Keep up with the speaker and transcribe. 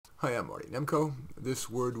Hi, I'm Marty Nemko. This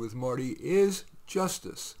word with Marty is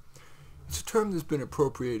justice. It's a term that's been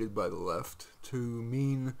appropriated by the left to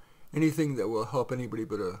mean anything that will help anybody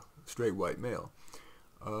but a straight white male.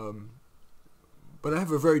 But I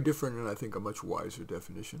have a very different and I think a much wiser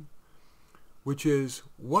definition, which is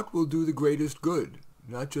what will do the greatest good,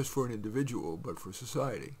 not just for an individual, but for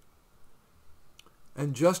society.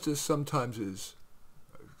 And justice sometimes is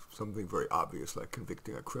something very obvious, like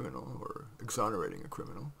convicting a criminal or exonerating a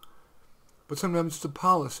criminal. But sometimes it's a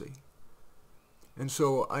policy. And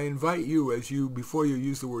so I invite you, before you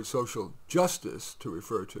use the word social justice to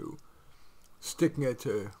refer to sticking it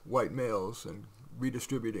to white males and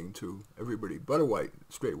redistributing to everybody but a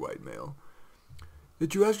straight white male,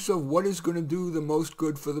 that you ask yourself, what is going to do the most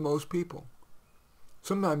good for the most people?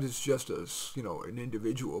 Sometimes it's just an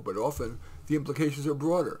individual, but often the implications are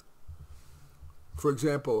broader. For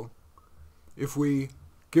example, if we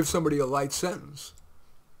give somebody a light sentence,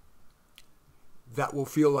 that will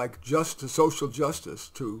feel like just a social justice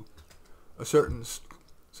to a certain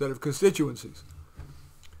set of constituencies.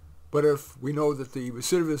 But if we know that the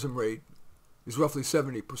recidivism rate is roughly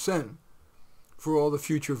 70% for all the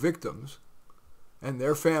future victims and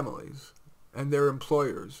their families and their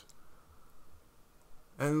employers,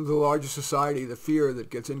 and the larger society, the fear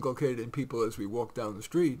that gets inculcated in people as we walk down the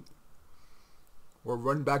street or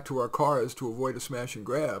run back to our cars to avoid a smash and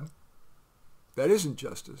grab, that isn't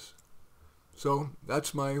justice. So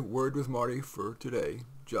that's my word with Marty for today,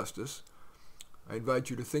 justice. I invite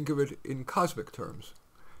you to think of it in cosmic terms.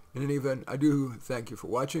 In any event, I do thank you for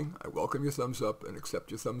watching. I welcome your thumbs up and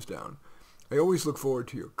accept your thumbs down. I always look forward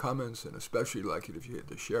to your comments, and especially like it if you hit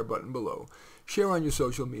the share button below. Share on your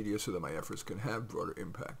social media so that my efforts can have broader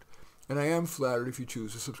impact. And I am flattered if you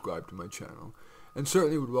choose to subscribe to my channel, and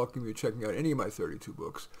certainly would welcome you checking out any of my 32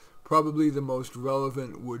 books. Probably the most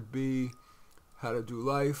relevant would be How to Do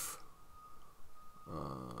Life.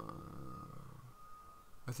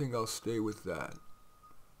 I think I'll stay with that.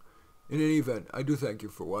 In any event, I do thank you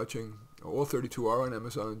for watching. All 32 are on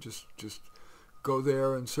Amazon. Just go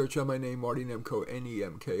there and search on my name, Marty Nemko,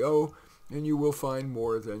 N-E-M-K-O, and you will find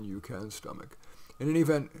more than you can stomach. In any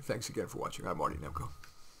event, thanks again for watching. I'm Marty Nemko.